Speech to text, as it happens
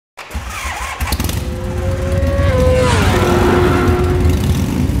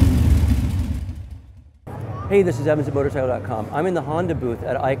Hey, this is Evans at Motorcycle.com. I'm in the Honda booth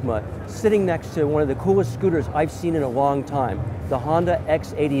at EICMA, sitting next to one of the coolest scooters I've seen in a long time, the Honda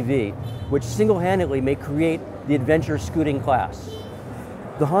X-ADV, which single-handedly may create the adventure scooting class.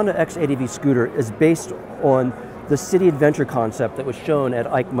 The Honda X-ADV scooter is based on the city adventure concept that was shown at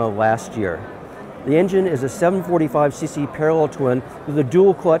EICMA last year. The engine is a 745cc parallel twin with a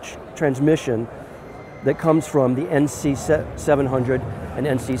dual clutch transmission that comes from the NC700 and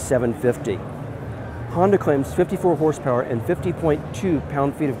NC750. Honda claims 54 horsepower and 50.2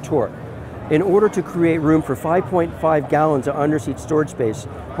 pound-feet of torque. In order to create room for 5.5 gallons of underseat storage space,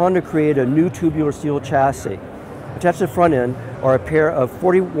 Honda created a new tubular steel chassis. Attached to the front end are a pair of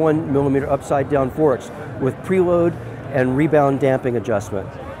 41mm upside-down forks with preload and rebound damping adjustment.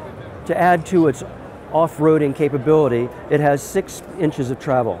 To add to its off-roading capability, it has 6 inches of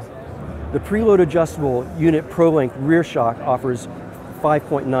travel. The preload adjustable unit Pro-Link rear shock offers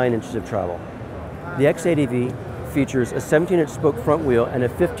 5.9 inches of travel. The X-ADV features a 17-inch spoke front wheel and a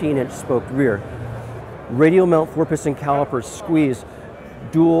 15-inch spoke rear. Radial mount 4-piston calipers squeeze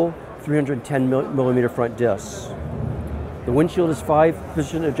dual 310mm front discs. The windshield is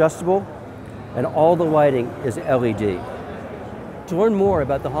 5-position adjustable, and all the lighting is LED. To learn more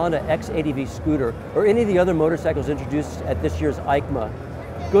about the Honda X-ADV scooter or any of the other motorcycles introduced at this year's EICMA,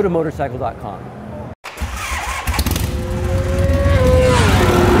 go to Motorcycle.com.